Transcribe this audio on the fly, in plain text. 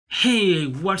Hey,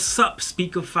 what's up,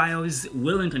 Speakerphiles?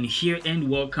 Wellington here and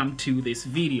welcome to this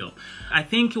video. I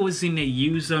think it was in a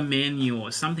user menu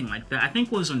or something like that. I think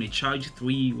it was on the Charge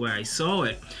 3 where I saw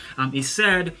it. It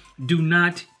said, do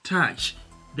not touch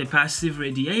the passive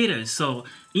radiators. So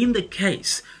in the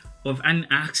case of an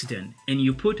accident and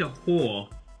you put a hole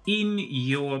in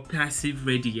your passive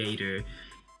radiator,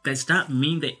 does that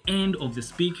mean the end of the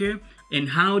speaker? And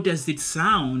how does it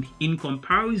sound in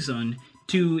comparison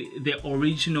to the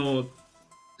original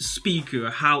speaker,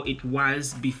 how it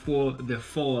was before the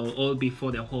fall or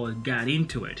before the hole got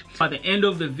into it? At the end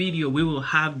of the video, we will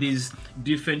have these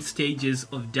different stages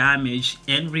of damage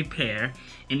and repair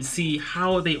and see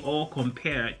how they all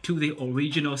compare to the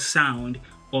original sound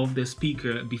of the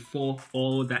speaker before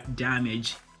all that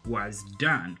damage was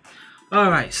done.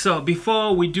 Alright, so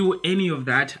before we do any of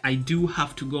that, I do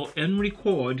have to go and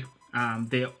record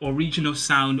the original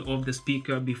sound of the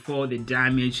speaker before the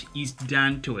damage is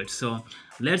done to it. So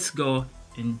let's go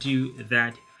and do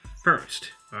that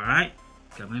first. Alright,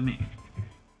 come with me.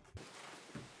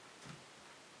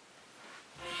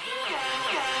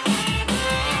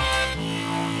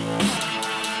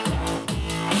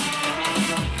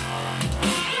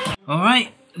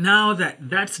 Alright, now that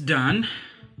that's done,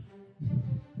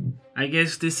 I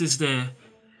guess this is the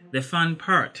fun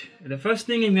part. The first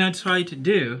thing I'm going to try to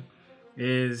do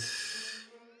is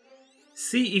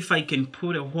see if I can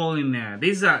put a hole in there.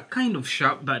 These are kind of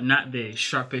sharp but not the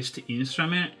sharpest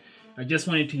instrument. I just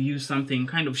wanted to use something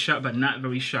kind of sharp but not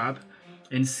very sharp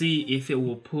and see if it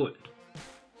will put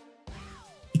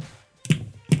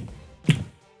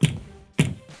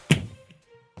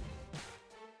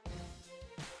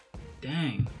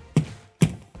dang.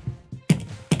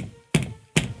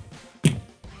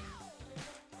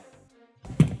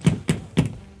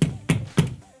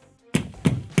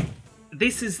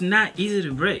 This is not easy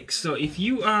to break, so if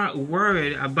you are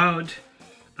worried about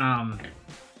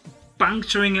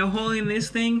puncturing a hole in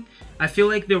this thing, I feel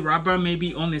like the rubber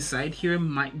maybe on the side here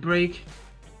might break,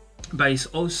 but it's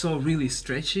also really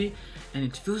stretchy and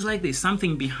it feels like there's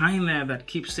something behind there that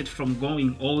keeps it from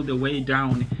going all the way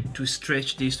down to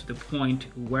stretch this to the point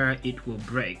where it will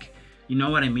break. You know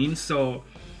what I mean? So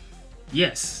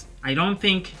yes, I don't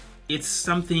think it's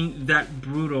something that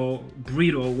brittle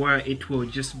where it will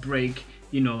just break,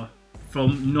 you know,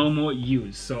 from normal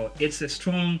use. So it's a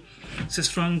strong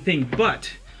thing, but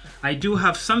I do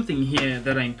have something here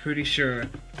that I'm pretty sure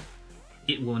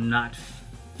it will not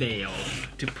fail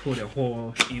to put a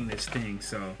hole in this thing.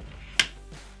 So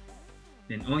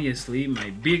then obviously my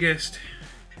biggest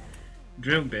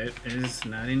drill bit is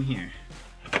not in here.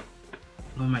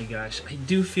 Oh my gosh, I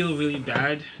do feel really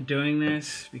bad doing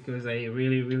this because I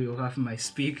really love my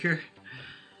speaker.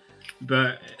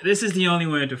 But this is the only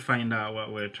way to find out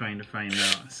what we're trying to find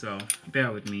out, so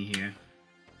bear with me here.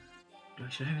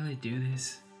 Should I really do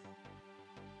this?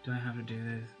 Do I have to do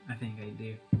this? I think I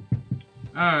do.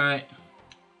 Alright.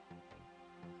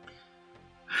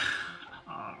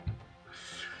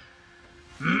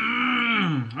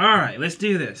 Alright, let's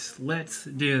do this. Let's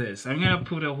do this. I'm gonna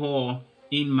put a hole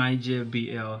in my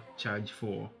JBL Charge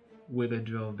 4 with a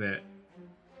drill bit.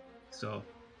 So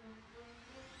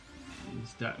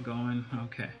is that going?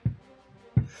 Okay.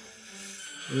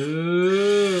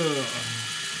 Ooh.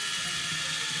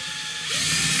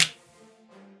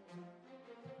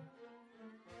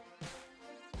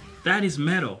 That is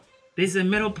metal. There's a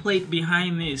metal plate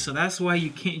behind this, so that's why you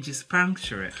can't just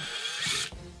puncture it.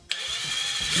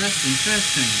 That's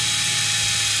interesting.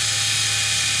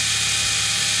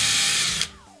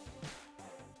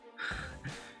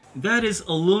 That is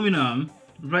aluminum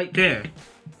right there.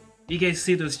 You guys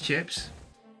see those chips?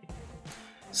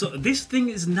 So this thing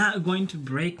is not going to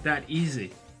break that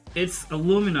easy. It's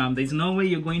aluminum. There's no way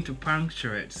you're going to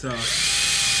puncture it. So,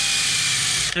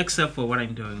 except for what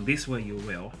I'm doing. This way you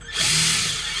will.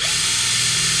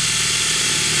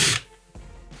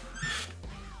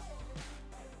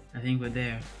 I think we're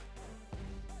there.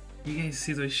 You guys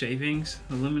see those shavings?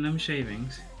 Aluminum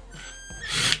shavings.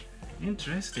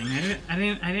 Interesting. I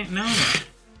didn't know that.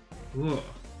 Whoa.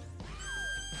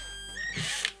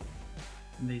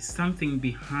 There's something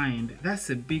behind.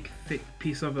 That's a big thick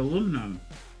piece of aluminum.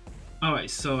 Alright,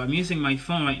 so I'm using my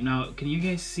phone right now. Can you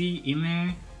guys see in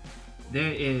there?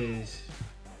 There is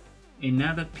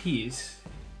another piece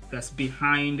that's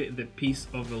behind the piece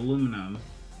of aluminum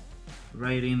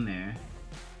right in there.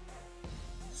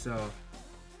 So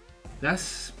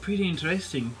that's pretty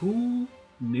interesting. Who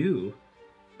knew?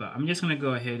 But I'm just gonna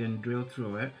go ahead and drill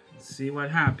through it, see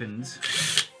what happens.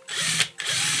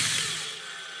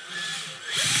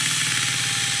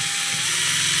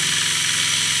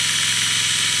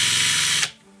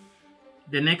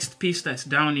 the next piece that's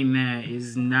down in there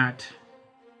is not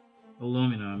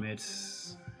aluminum,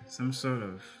 it's some sort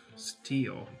of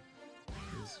steel.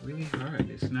 It's really hard,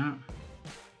 it's not.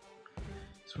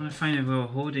 Just want to find a way of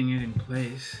holding it in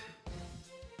place.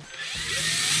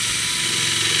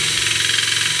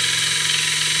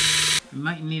 I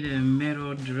might need a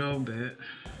metal drill bit.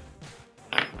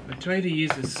 I'll try to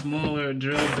use a smaller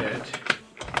drill bit.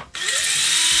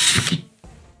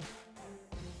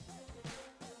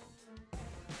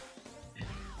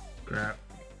 Crap.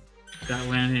 That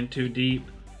went in too deep.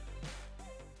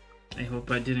 I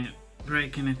hope I didn't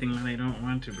break anything that I don't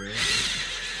want to break.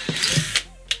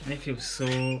 I feel so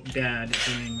bad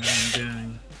doing what I'm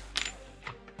doing.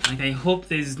 Like, I hope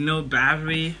there's no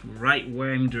battery right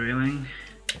where I'm drilling.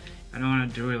 I don't want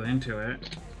to drill into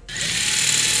it.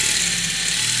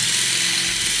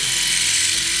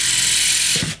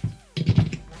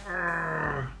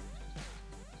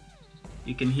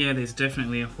 You can hear there's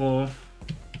definitely a hole.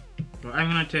 But I'm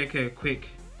gonna take a quick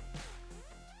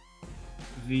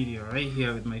video right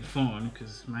here with my phone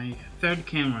because my third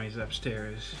camera is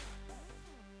upstairs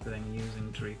that I'm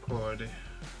using to record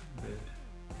the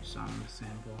sound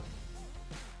sample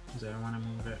because I don't want to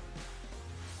move it.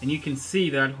 And you can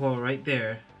see that hole right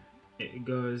there. It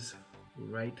goes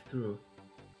right through.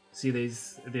 See,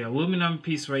 there's the aluminum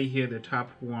piece right here, the top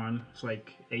one. It's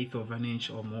like 1/8 of an inch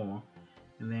or more.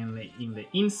 And then in the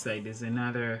inside there's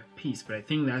another piece, but I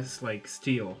think that's like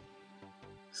steel.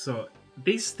 So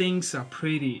these things are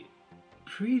pretty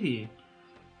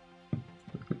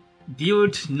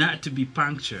built not to be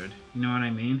punctured. You know what I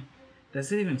mean?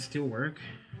 Does it even still work?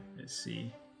 Let's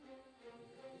see.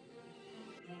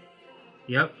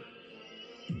 Yep.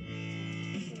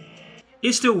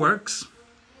 It still works,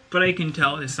 but I can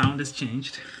tell the sound has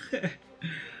changed.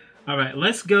 Alright,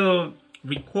 let's go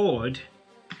record.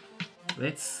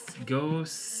 Let's go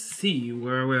see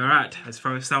where we're at as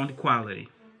far as sound quality.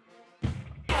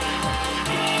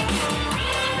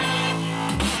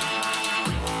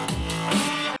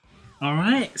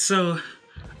 Alright, so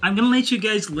I'm gonna let you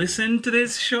guys listen to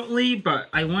this shortly, but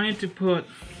I wanted to put,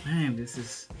 man, this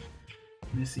is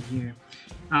messy here.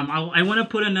 I want to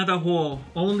put another hole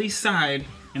on this side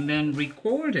and then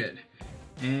record it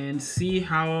and see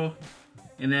how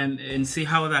see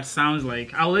how that sounds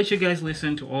like. I'll let you guys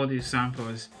listen to all these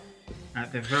samples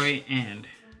at the very end.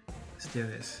 Let's do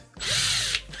this.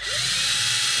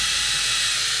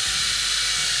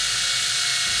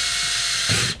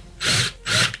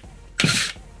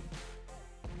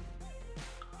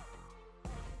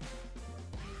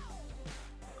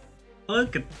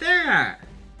 Look at that!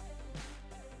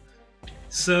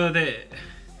 So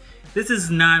this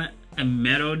is not a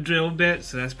metal drill bit,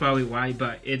 so that's probably why,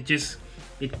 but it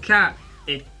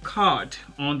caught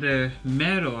on the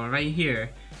metal right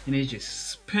here and it just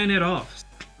spin it off.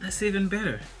 That's even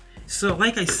better. So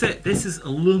like I said, this is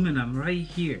aluminum right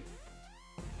here.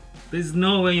 There's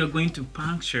no way you're going to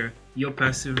puncture your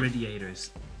passive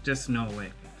radiators. Just no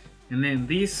way. And then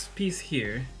this piece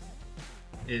here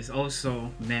is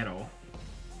also metal.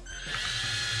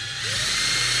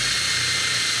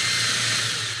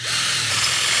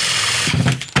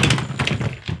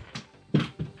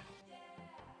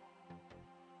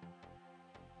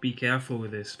 Be careful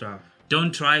with this stuff.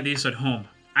 Don't try this at home.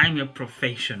 I'm a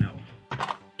professional.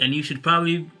 And you should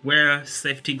probably wear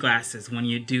safety glasses when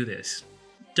you do this.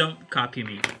 Don't copy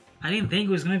me. I didn't think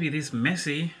it was gonna be this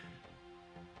messy.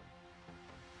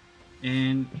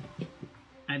 And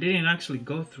I didn't actually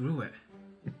go through it.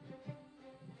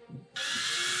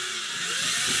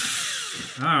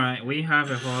 Alright, we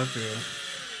have a hole through.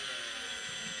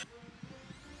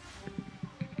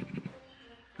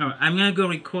 Alright, I'm gonna go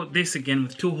record this again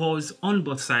with 2 holes on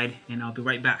both sides and I'll be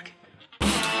right back.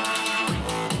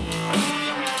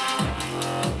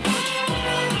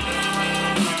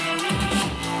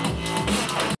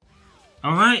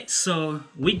 Alright, so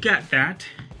we got that.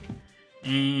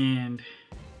 And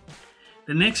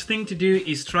the next thing to do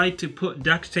is try to put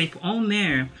duct tape on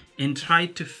there and try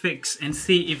to fix and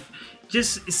see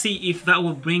if that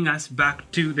will bring us back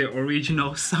to the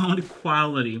original sound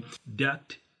quality.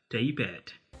 Duct tape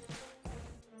it.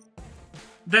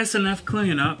 That's enough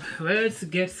cleaning up. Let's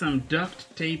get some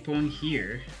duct tape on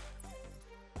here.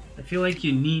 I feel like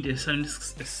you need a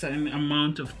certain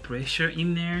amount of pressure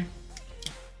in there.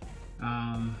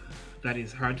 That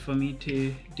is hard for me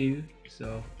to do,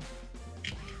 so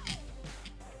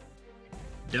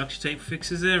duct tape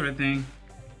fixes everything.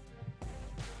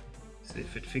 See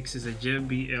if it fixes a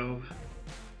JBL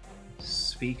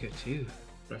speaker too.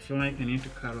 But I feel like I need to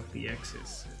cut off the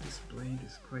excess. This blade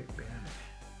is quite bad.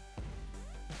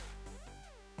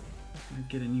 I'll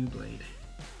get a new blade.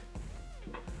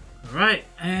 Alright,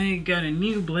 I got a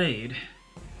new blade.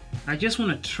 I just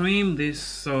want to trim this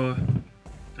so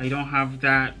I don't have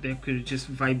that could just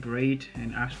vibrate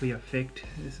and actually affect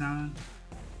the sound.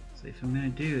 So if I'm gonna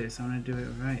do this, I'm gonna do it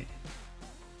right.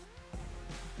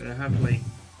 But I have to like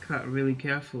cut really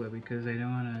carefully because I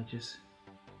don't want to just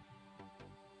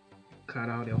cut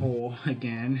out a hole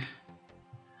again.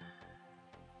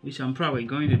 Which I'm probably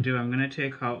going to do. I'm gonna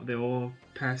take out the old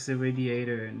passive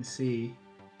radiator and see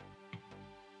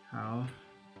how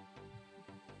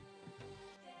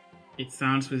it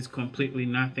sounds with completely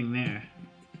nothing there.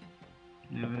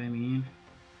 You know what I mean?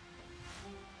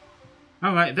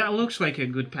 Alright, that looks like a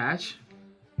good patch.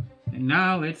 And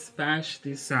now let's patch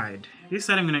this side. This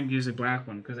side I'm gonna use a black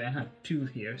one because I have two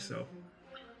here, so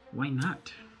why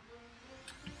not?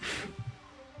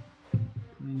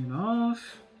 Clean it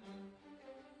off.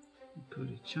 Put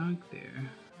a chunk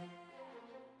there.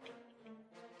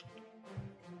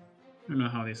 I don't know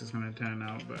how this is gonna turn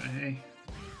out, but hey.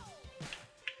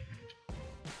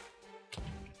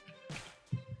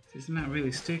 It's not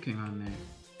really sticking on there.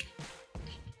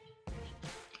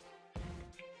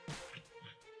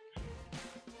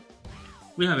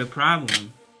 We have a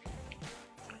problem.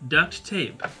 Duct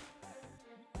tape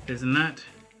does not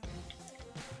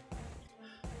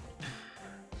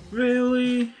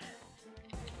really.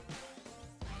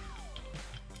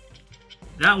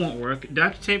 That won't work.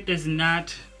 Duct tape does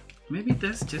not. Maybe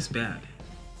that's just bad.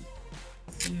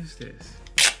 What is this?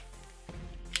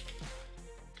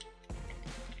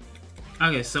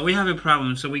 Okay, so we have a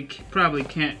problem, so we probably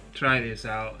can't try this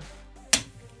out.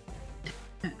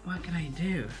 What can I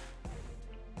do?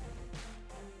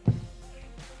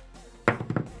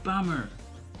 Bummer.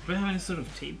 Do I have any sort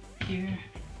of tape here?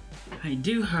 I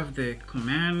do have the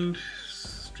command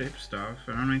strip stuff.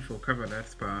 I don't know if we'll cover that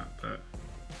spot, but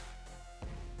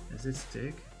does it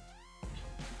stick?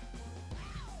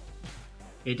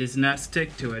 It does not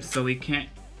stick to it, so we can't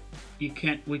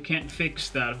fix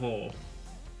that hole.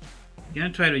 I'm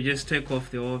gonna try to just take off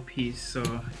the old piece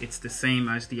so it's the same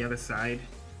as the other side,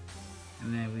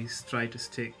 and then we try to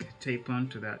stick tape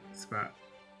onto that spot.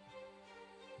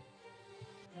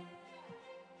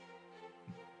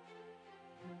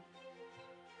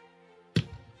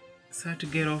 It's hard to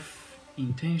get off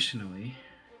intentionally.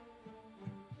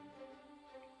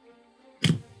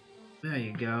 There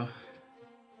you go.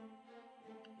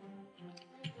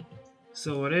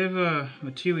 So whatever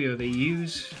material they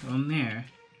use on there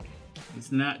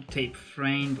is not tape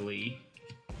friendly.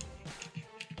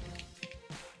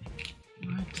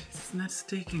 What? It's not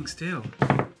sticking still.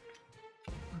 What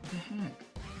the heck?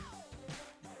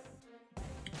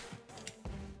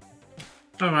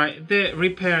 Alright, the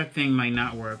repair thing might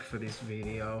not work for this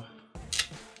video.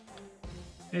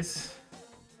 It's...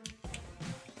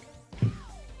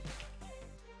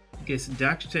 I guess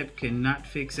duct tape cannot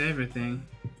fix everything.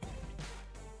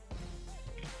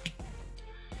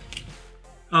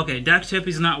 Okay, duct tape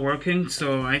is not working,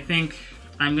 so I think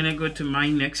I'm gonna go to my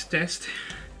next test.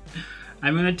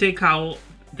 I'm gonna take out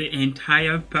the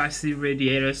entire passive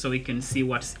radiator so we can see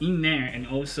what's in there and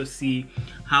also see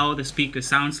how the speaker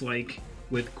sounds like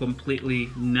with completely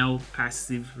no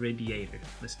passive radiator.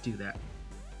 Let's do that.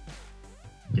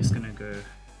 Just gonna go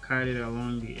cut it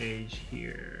along the edge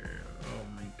here. Oh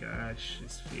my gosh,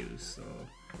 this feels so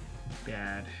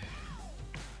bad.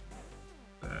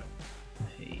 But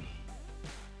hey.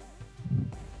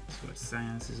 That's what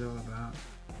science is all about.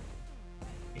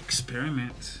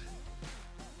 Experiments.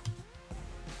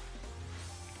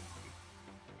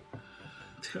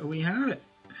 So we have it.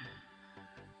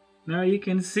 Now you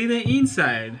can see the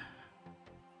inside.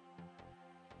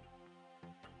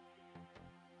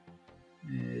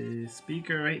 The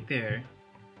speaker right there.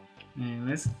 And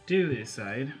let's do this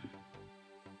side.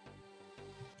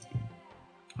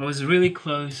 I was really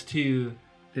close to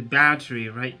the battery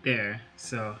right there,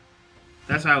 so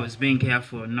that's why I was being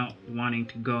careful, not wanting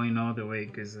to go in all the way,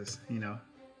 because you know,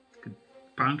 it could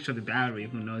puncture the battery.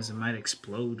 Who knows, it might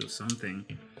explode or something.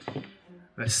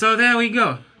 But so there we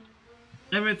go.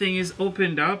 Everything is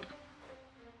opened up,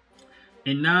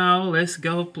 and now let's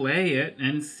go play it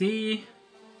and see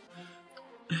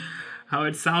how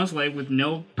it sounds like with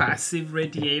no passive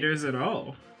radiators at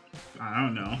all. I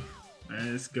don't know.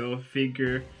 Let's go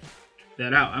figure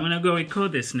that out. I'm gonna go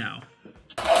record this now.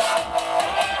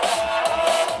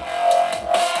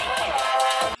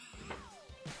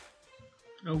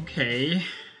 Okay.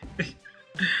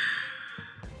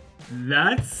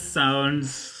 That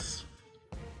sounds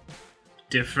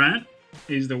different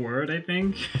is the word, I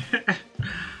think.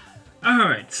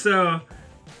 Alright, so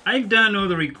I've done all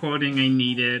the recording I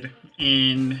needed,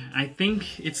 and I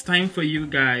think it's time for you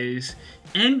guys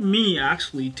and me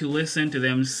actually to listen to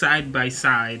them side by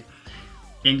side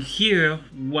and hear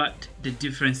what the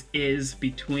difference is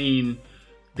between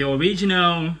the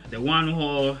original, the one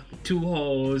hole, the two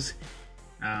holes,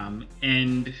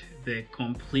 and the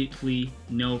completely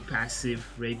no passive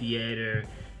radiator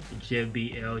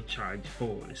JBL Charge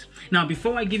 4s. Now,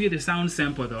 before I give you the sound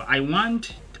sample though, I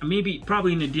want,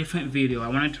 probably in a different video, I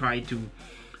want to try to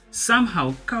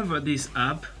somehow cover this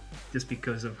up just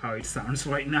because of how it sounds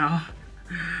right now.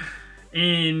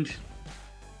 And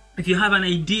if you have an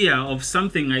idea of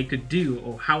something I could do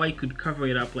or how I could cover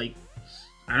it up, like,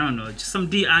 I don't know, just some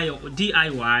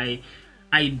DIY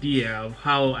idea of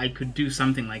how I could do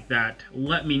something like that,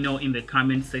 let me know in the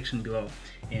comment section below,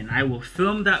 and I will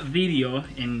film that video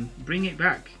and bring it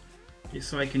back just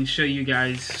so I can show you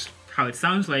guys how it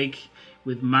sounds like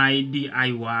with my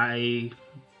DIY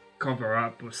cover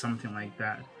up or something like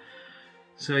that.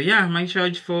 So yeah, my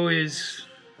Charge 4 is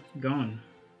gone.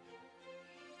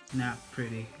 Not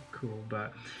pretty cool,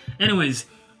 but anyways,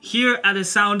 here are the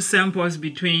sound samples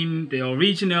between the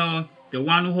original, the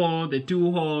one hole, the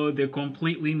two hole, the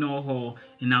completely no hole,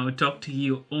 and I will talk to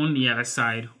you on the other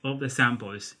side of the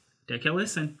samples. Take a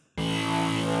listen.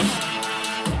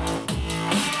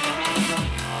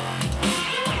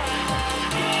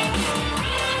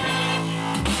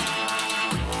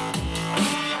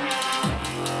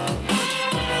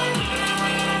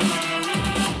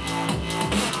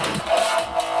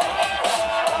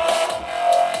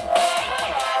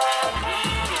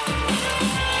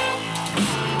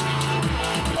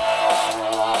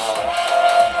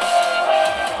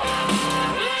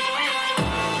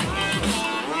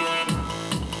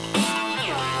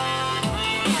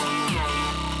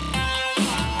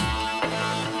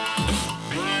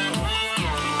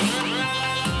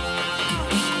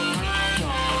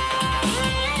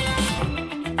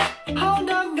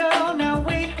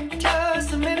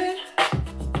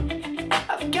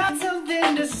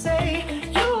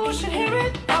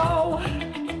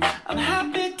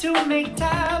 Make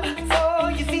time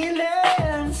for your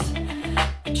feelings,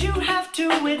 but you have to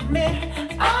admit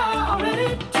I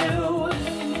already do.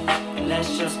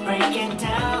 Let's just break it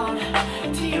down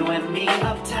to you and me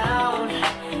uptown,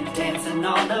 dancing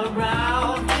all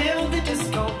around till the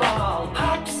disco ball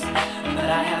pops. But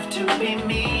I have to be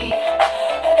me,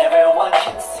 and everyone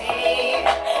can see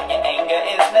your anger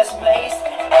is misplaced,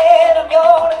 and I'm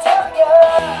gonna tell you.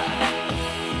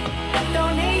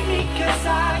 Don't hate me 'cause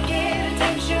I get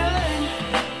attention.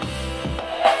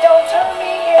 Don't turn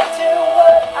me into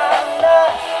what I'm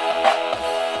not.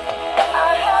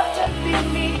 I have to be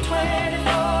me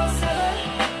 24/7,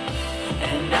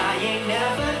 and I ain't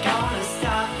never gonna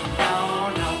stop. No,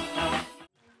 no,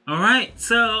 no. Alright,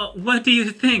 so what do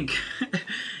you think?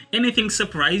 Anything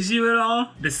surprise you at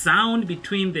all? The sound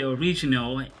between the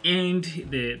original and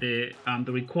the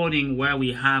recording where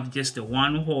we have just the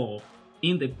one hole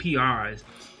in the PRs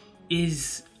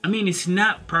is, it's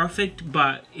not perfect,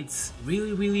 but it's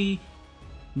really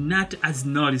not as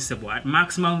noticeable. At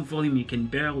maximum volume, you can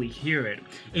barely hear it.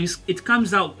 It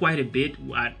comes out quite a bit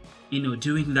at,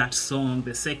 during that song,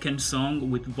 the second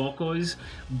song with vocals,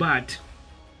 but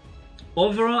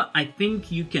overall, I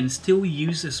think you can still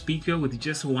use a speaker with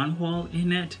just one hole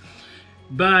in it.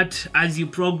 But as you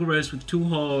progress with two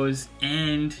holes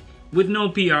and with no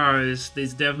PRs,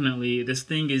 this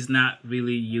thing is not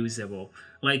really usable.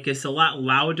 Like, it's a lot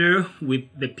louder with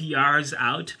the PRs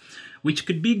out, which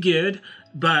could be good,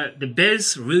 but the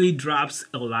bass really drops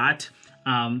a lot.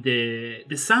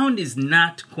 The sound is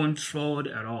not controlled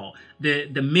at all.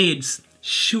 The mids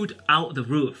shoot out the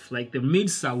roof. Like, the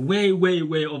mids are way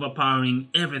overpowering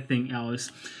everything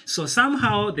else. So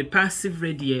somehow the passive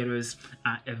radiators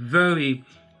are a very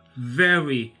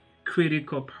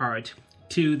critical part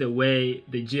to the way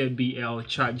the JBL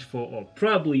Charge 4 or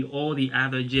probably all the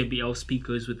other JBL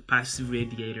speakers with passive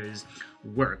radiators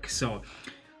work. So,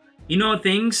 I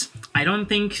don't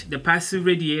think the passive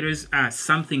radiators are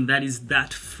something that is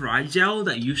that fragile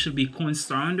that you should be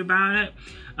concerned about it.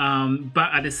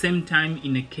 But at the same time,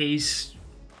 in a case,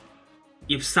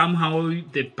 if somehow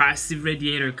the passive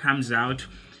radiator comes out,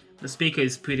 the speaker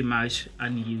is pretty much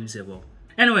unusable.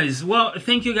 Anyways, well,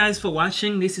 thank you guys for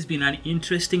watching. This has been an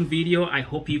interesting video. I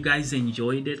hope you guys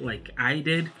enjoyed it like I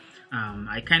did.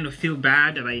 I kind of feel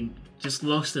bad that I just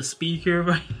lost the speaker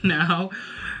right now,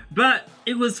 but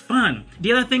it was fun.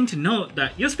 The other thing to note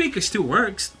that your speaker still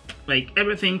works. Like,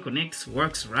 everything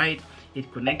works right.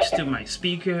 It connects to my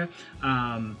speaker,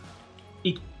 to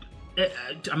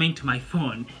my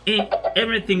phone, and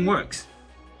everything works.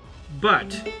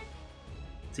 But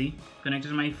see, connected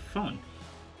to my phone.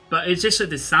 But it's just that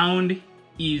the sound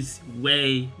is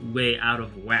way out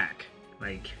of whack.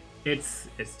 Like it's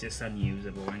just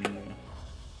unusable anymore.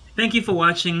 Thank you for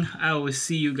watching. I will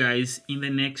see you guys in the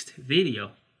next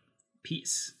video.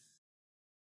 Peace.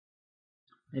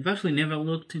 I've actually never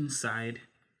looked inside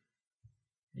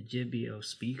a JBL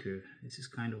speaker. This is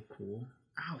kind of cool.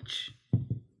 Ouch.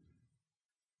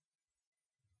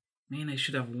 Man, I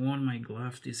should have worn my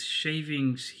glove. These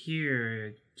shavings here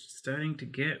are starting to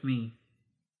get me.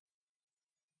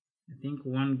 I think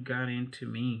one got into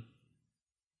me.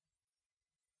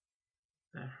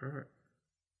 That hurt.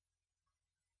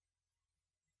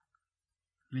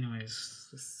 Anyways,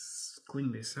 let's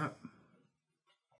clean this up.